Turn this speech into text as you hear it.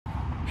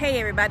Hey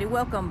everybody,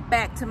 welcome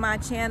back to my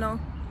channel.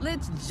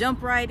 Let's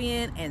jump right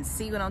in and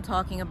see what I'm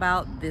talking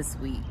about this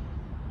week.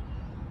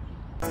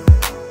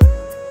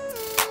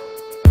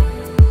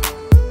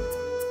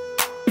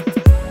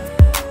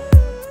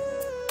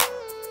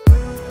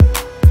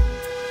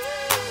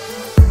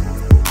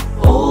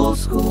 Old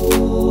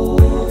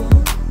school,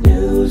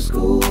 new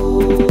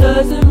school,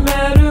 doesn't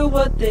matter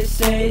what they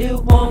say,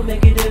 it won't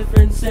make a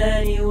difference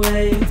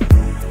anyway.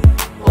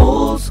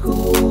 Old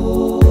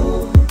school,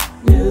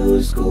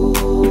 new school,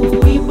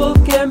 we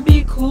both can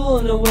be cool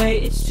in a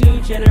way, it's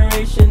two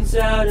generations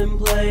out in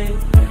play.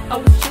 I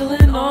was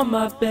chilling on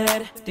my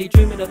bed,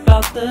 daydreaming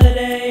about the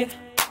day.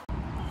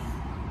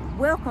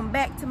 Welcome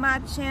back to my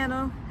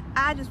channel.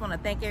 I just want to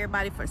thank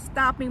everybody for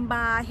stopping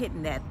by,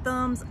 hitting that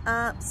thumbs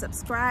up,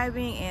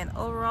 subscribing, and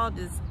overall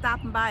just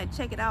stopping by and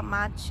checking out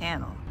my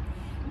channel.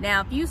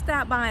 Now, if you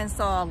stopped by and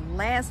saw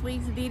last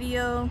week's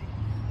video,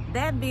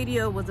 that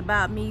video was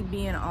about me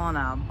being on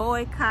a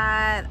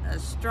boycott, a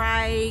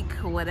strike,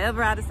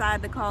 whatever I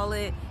decided to call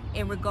it,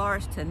 in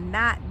regards to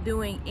not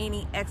doing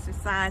any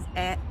exercise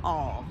at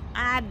all.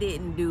 I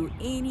didn't do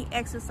any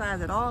exercise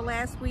at all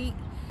last week.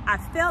 I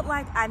felt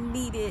like I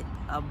needed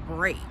a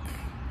break.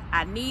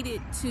 I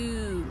needed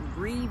to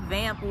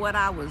revamp what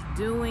I was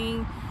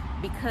doing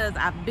because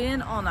I've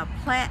been on a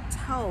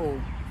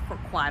plateau for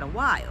quite a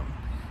while.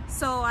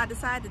 So I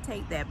decided to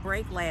take that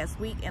break last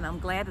week, and I'm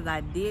glad that I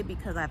did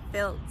because I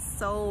felt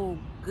so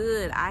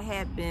good. I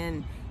had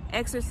been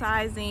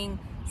exercising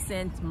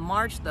since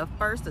March the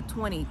 1st of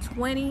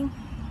 2020,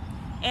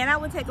 and I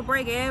would take a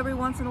break every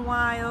once in a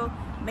while,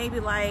 maybe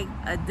like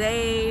a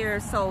day or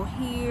so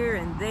here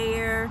and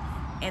there.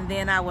 And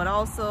then I would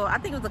also, I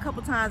think it was a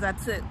couple times I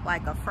took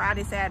like a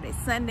Friday, Saturday,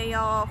 Sunday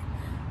off,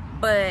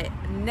 but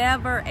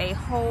never a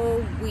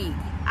whole week.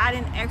 I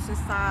didn't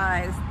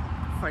exercise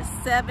for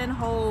 7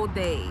 whole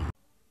days.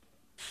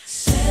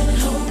 7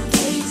 whole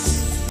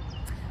days.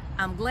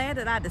 I'm glad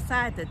that I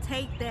decided to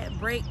take that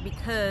break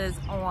because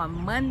on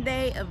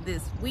Monday of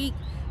this week,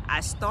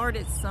 I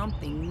started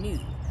something new.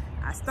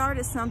 I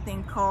started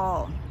something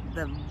called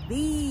the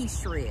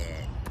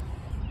VSHRED.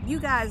 You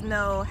guys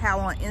know how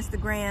on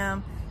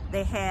Instagram,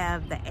 they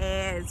have the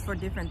ads for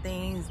different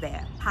things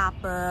that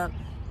pop up.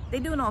 They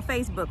do it on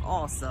Facebook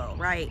also,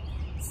 right?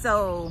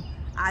 So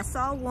I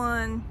saw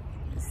one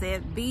that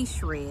said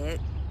VSHRED,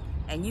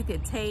 and you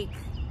could take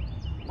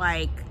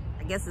like,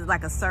 I guess it's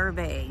like a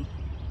survey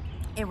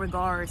in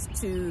regards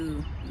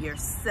to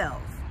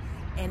yourself.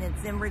 And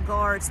it's in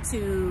regards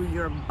to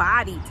your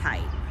body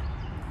type.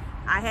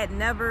 I had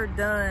never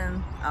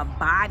done a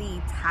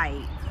body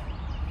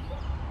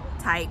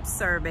type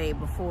survey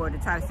before to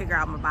try to figure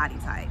out my body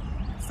type.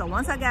 So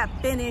once I got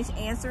finished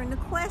answering the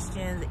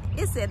questions,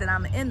 it said that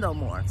I'm an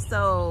endomorph.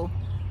 So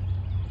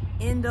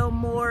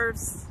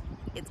endomorphs,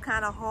 it's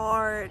kind of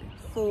hard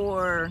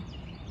for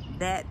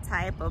that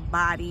type of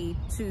body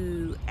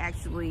to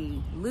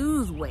actually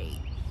lose weight.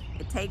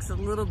 It takes a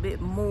little bit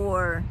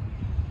more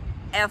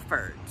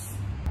effort.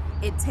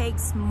 It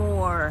takes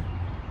more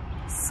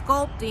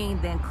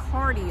sculpting than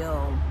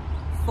cardio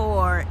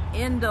for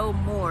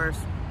endomorphs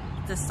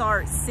to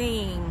start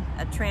seeing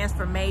a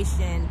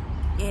transformation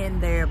in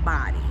their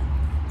body.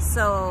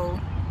 So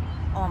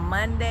on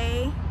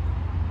Monday,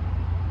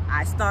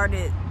 I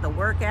started the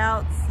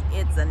workouts.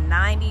 It's a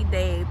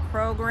 90-day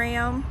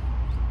program,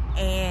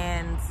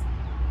 and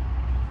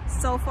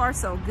so far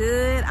so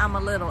good. I'm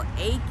a little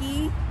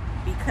achy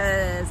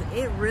because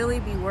it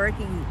really be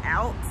working you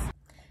out.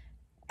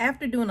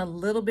 After doing a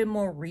little bit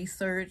more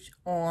research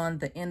on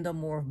the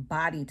endomorph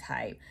body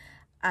type,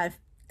 I've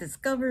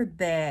discovered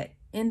that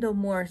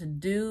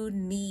endomorphs do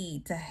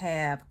need to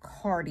have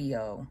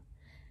cardio.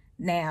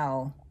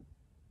 Now,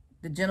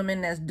 the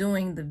gentleman that's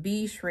doing the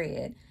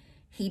VSHRED,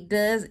 he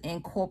does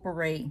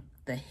incorporate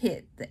the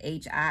HIIT, the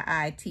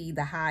HIIT,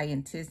 the high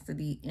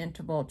intensity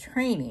interval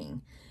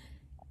training,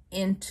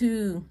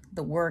 into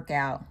the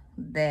workout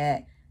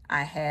that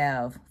I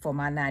have for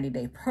my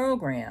 90-day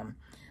program,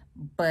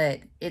 but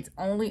it's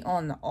only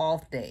on the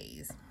off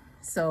days.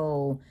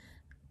 So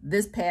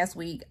this past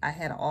week, I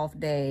had an off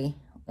day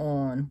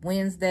on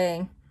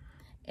Wednesday,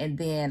 and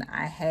then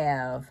I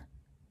have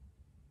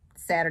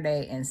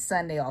Saturday and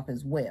Sunday off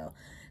as well.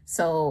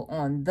 So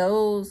on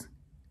those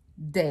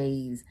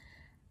days,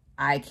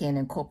 I can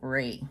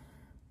incorporate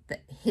the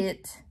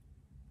HIIT,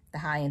 the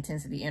high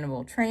intensity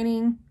interval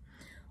training,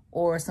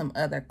 or some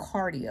other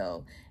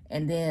cardio.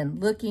 And then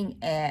looking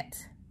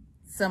at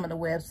some of the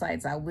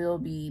websites, I will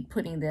be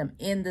putting them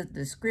in the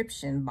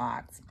description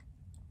box.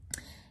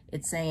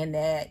 It's saying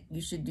that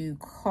you should do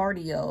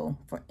cardio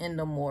for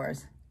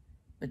endomorphs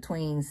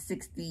between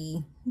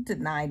 60 to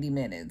 90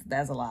 minutes.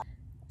 That's a lot.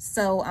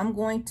 So I'm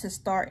going to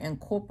start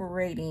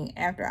incorporating,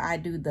 after I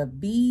do the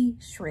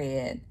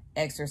VSHRED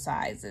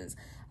exercises,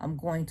 I'm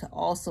going to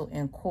also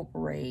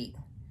incorporate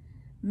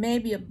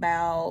maybe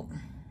about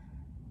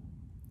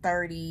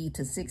 30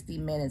 to 60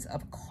 minutes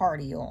of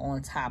cardio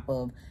on top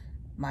of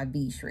my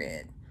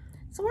VSHRED.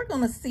 So we're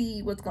going to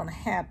see what's going to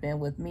happen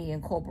with me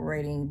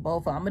incorporating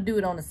both. I'm going to do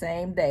it on the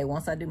same day.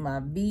 Once I do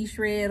my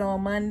VSHRED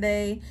on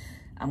Monday,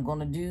 I'm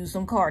gonna do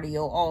some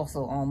cardio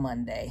also on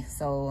Monday.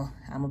 So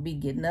I'm gonna be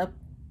getting up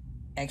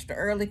extra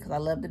early because I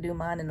love to do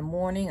mine in the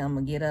morning. I'm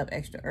gonna get up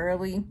extra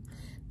early,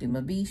 do my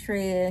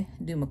VSHRED,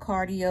 do my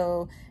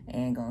cardio,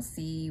 and gonna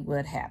see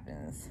what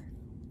happens.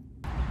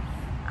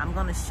 I'm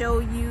gonna show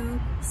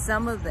you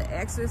some of the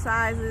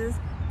exercises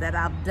that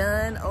I've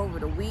done over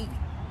the week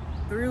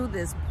through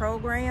this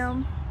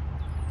program,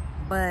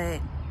 but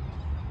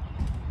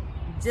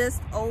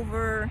just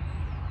over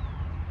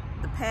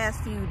the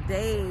past few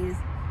days,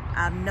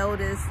 I've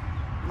noticed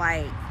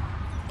like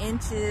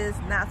inches,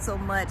 not so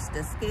much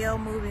the scale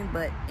moving,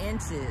 but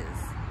inches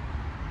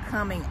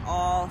coming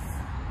off,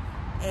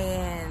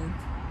 and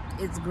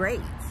it's great.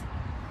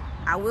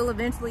 I will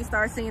eventually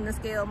start seeing the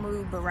scale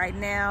move, but right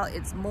now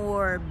it's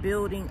more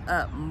building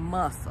up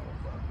muscle.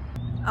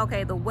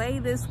 Okay, the way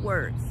this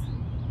works,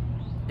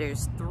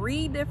 there's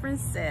 3 different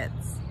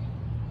sets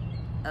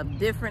of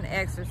different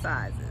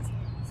exercises.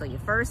 So your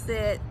first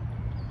set,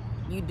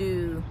 you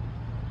do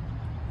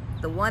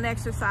the 1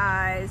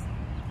 exercise,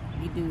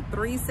 you do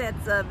 3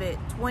 sets of it,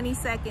 20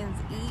 seconds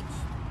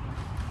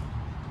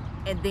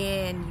each, and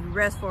then you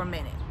rest for a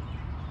minute.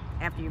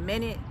 After your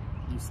minute,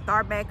 you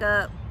start back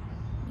up,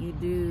 you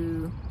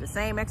do the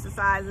same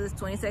exercises,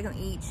 20 seconds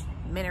each,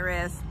 minute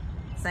rest,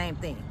 same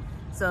thing.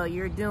 So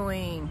you're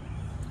doing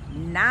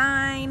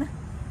 9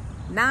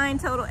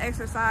 total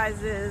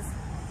exercises,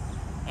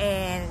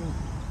 and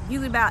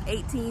usually about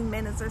 18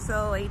 minutes or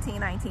so, 18,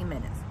 19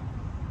 minutes.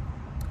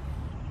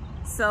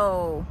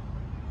 So,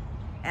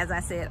 as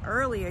I said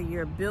earlier,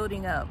 you're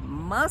building up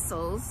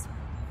muscles,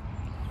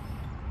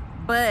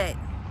 but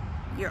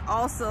you're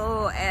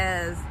also,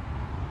 as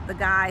the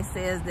guy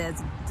says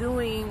that's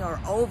doing or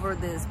over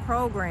this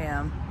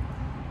program,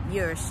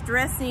 you're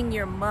stressing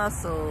your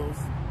muscles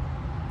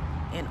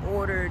in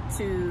order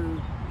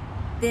to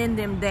thin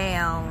them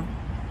down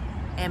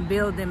and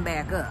build them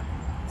back up.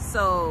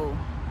 So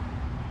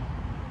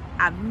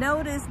I've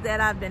noticed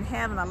that I've been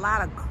having a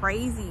lot of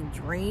crazy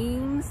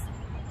dreams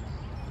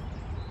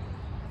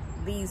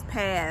these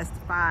past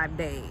 5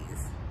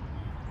 days.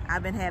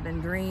 I've been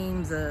having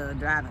dreams of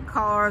driving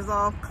cars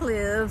off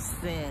cliffs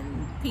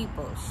and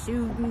people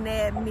shooting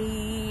at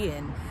me,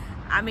 and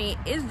I mean,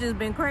 it's just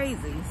been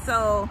crazy.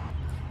 So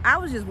I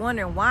was just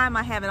wondering, why am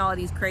I having all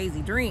these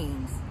crazy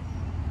dreams?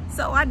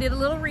 So I did a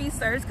little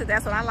research, because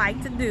that's what I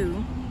like to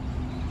do.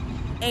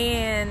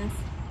 And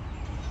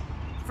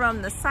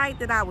from the site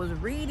that I was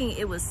reading,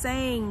 it was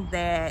saying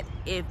that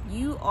if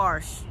you are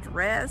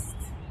stressed,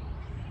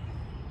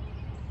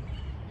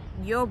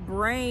 your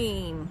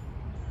brain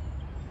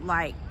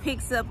like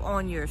picks up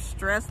on your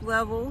stress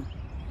level,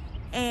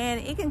 and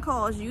it can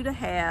cause you to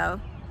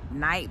have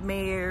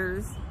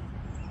nightmares,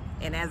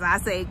 and as I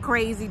say,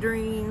 crazy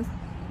dreams,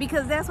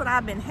 because that's what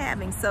I've been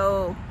having.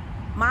 So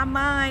my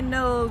mind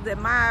knows that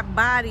my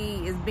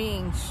body is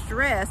being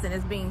stressed, and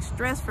it's being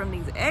stressed from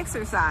these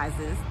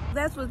exercises.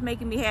 That's what's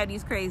making me have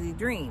these crazy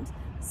dreams.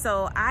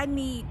 So I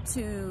need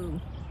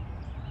to,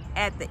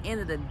 at the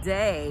end of the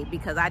day,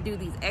 because I do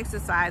these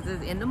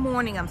exercises in the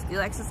morning, I'm still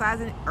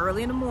exercising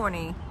early in the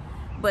morning,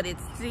 but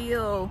it's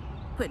still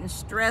putting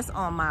stress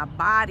on my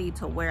body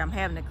to where I'm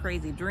having a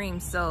crazy dream.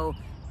 So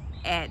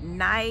at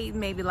night,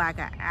 maybe like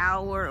an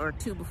hour or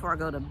 2 before I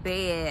go to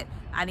bed,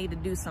 I need to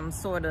do some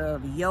sort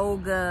of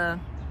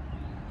yoga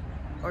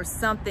or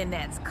something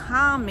that's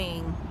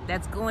calming,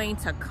 that's going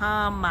to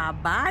calm my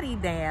body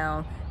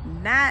down,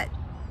 not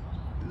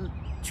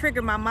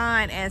trigger my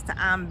mind as to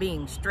I'm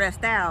being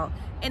stressed out,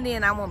 and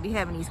then I won't be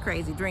having these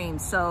crazy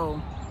dreams. So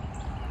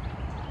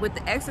with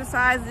the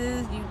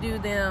exercises, you do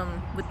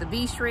them with the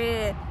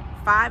VSHRED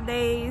 5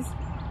 days,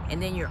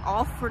 and then you're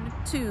off for the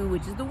 2,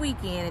 which is the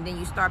weekend, and then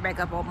you start back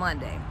up on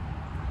Monday.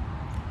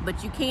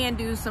 But you can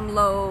do some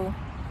low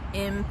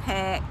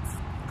impact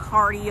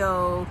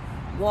cardio,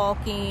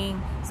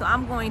 walking. So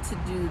I'm going to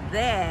do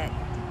that.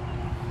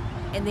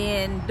 And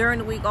then during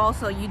the week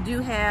also, you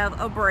do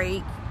have a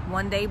break,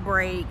 1-day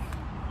break,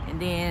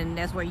 and then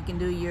that's where you can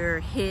do your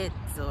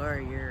hits or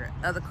your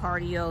other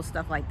cardio,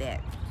 stuff like that.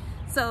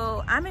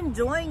 So I'm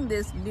enjoying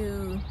this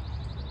new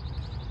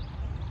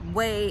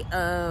way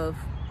of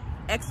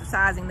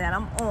exercising that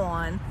I'm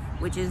on,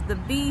 which is the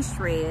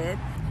VSHRED.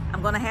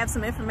 I'm gonna have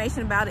some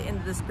information about it in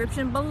the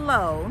description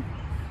below,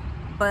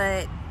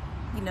 but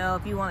you know,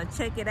 if you want to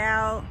check it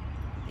out,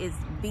 it's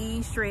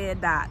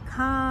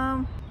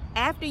VSHRED.com.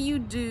 After you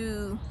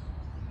do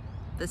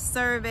the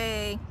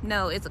survey,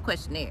 no, it's a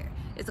questionnaire.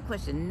 It's a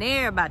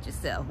questionnaire about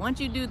yourself. Once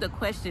you do the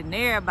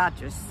questionnaire about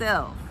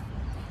yourself,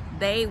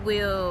 they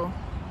will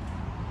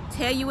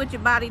tell you what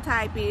your body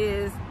type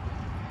is.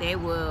 They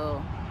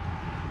will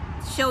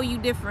show you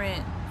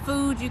different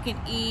foods you can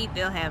eat.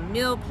 They'll have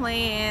meal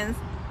plans.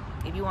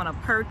 If you want to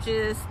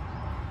purchase,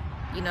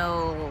 you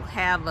know,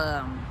 have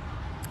a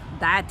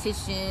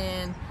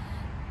dietitian,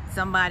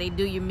 somebody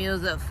do your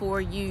meals up for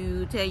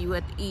you, tell you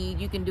what to eat,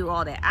 you can do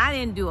all that. I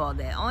didn't do all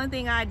that. Only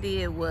thing I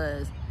did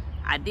was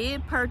I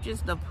did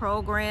purchase the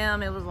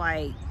program. It was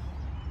like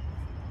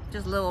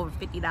just a little over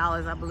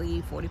 $50, I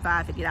believe, $45,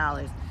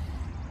 $50.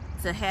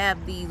 to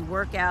have these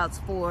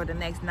workouts for the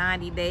next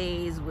 90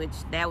 days, which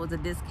that was a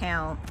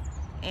discount.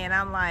 And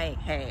I'm like,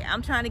 hey,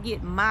 I'm trying to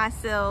get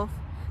myself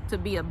to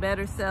be a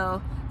better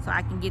self so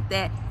I can get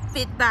that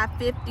fit by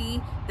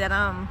 50 that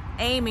I'm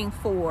aiming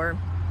for.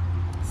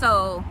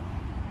 So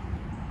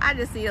I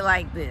just see it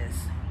like this.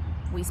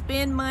 We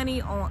spend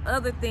money on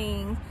other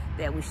things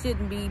that we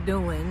shouldn't be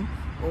doing,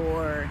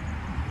 or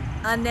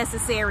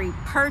unnecessary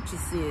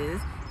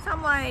purchases. So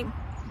I'm like,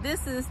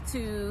 this is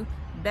to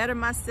better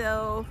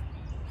myself,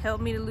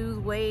 help me to lose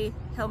weight,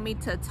 help me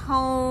to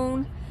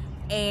tone.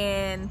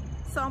 And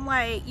so I'm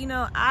like, you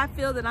know, I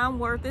feel that I'm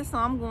worth it, so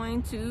I'm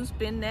going to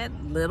spend that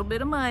little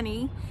bit of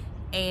money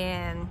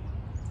and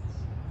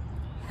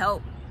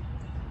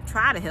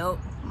try to help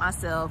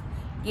myself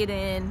get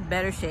in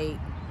better shape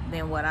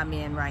than what I'm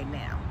in right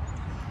now.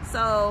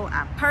 So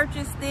I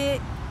purchased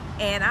it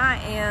and I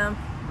am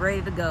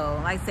ready to go.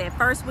 Like I said,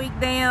 first week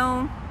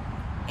down,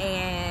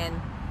 and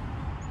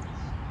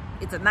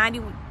it's a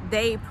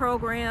 90-day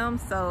program.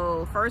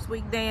 So first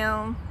week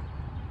down,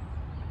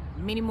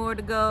 many more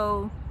to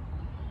go.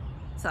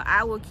 So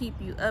I will keep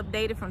you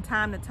updated from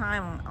time to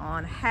time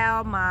on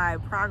how my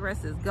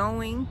progress is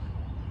going.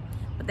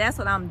 But that's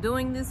what I'm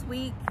doing this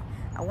week.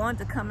 I wanted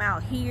to come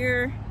out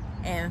here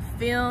and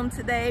film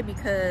today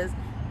because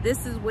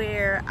this is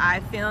where I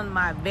filmed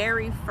my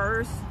very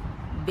first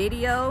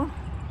video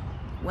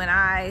when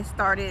I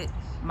started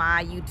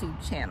my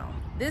YouTube channel.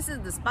 This is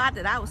the spot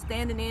that I was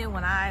standing in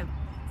when I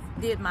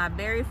did my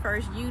very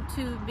first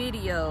YouTube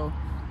video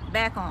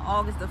back on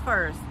August the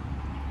 1st.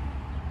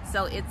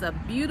 So it's a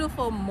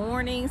beautiful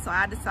morning, so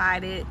I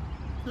decided,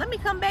 let me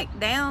come back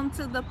down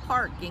to the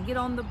park and get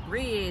on the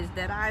bridge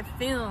that I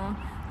filmed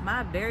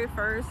my very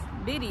first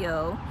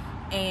video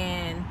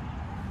and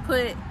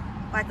put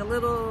like a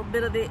little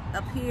bit of it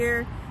up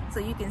here so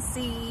you can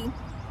see.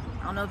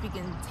 I don't know if you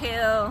can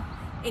tell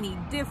any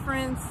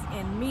difference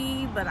in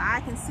me, but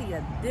I can see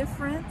a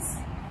difference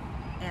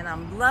and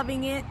I'm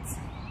loving it,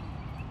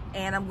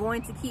 and I'm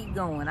going to keep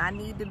going. I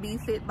need to be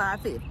fit by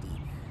 50.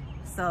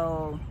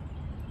 So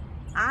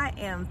I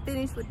am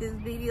finished with this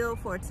video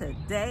for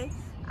today.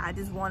 I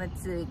just wanted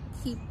to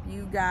keep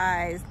you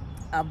guys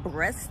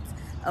abreast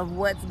of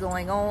what's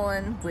going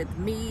on with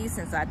me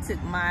since I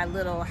took my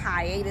little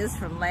hiatus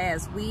from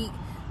last week,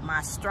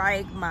 my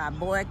strike, my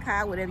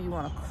boycott, whatever you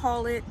want to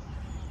call it.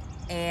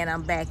 And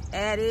I'm back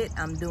at it.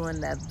 I'm doing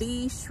the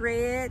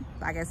VSHRED.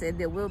 Like I said,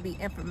 there will be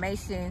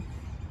information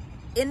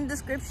in the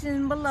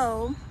description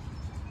below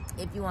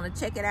if you want to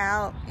check it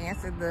out,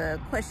 answer the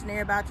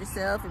questionnaire about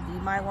yourself. If you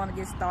might want to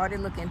get started,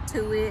 look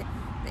into it.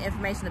 The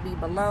information will be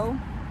below.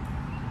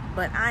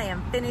 But I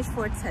am finished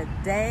for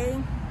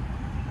today.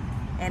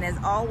 And as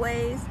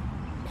always,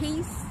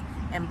 peace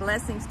and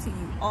blessings to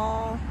you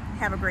all.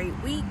 Have a great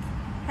week.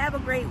 Have a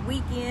great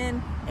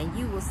weekend. And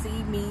you will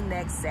see me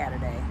next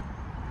Saturday.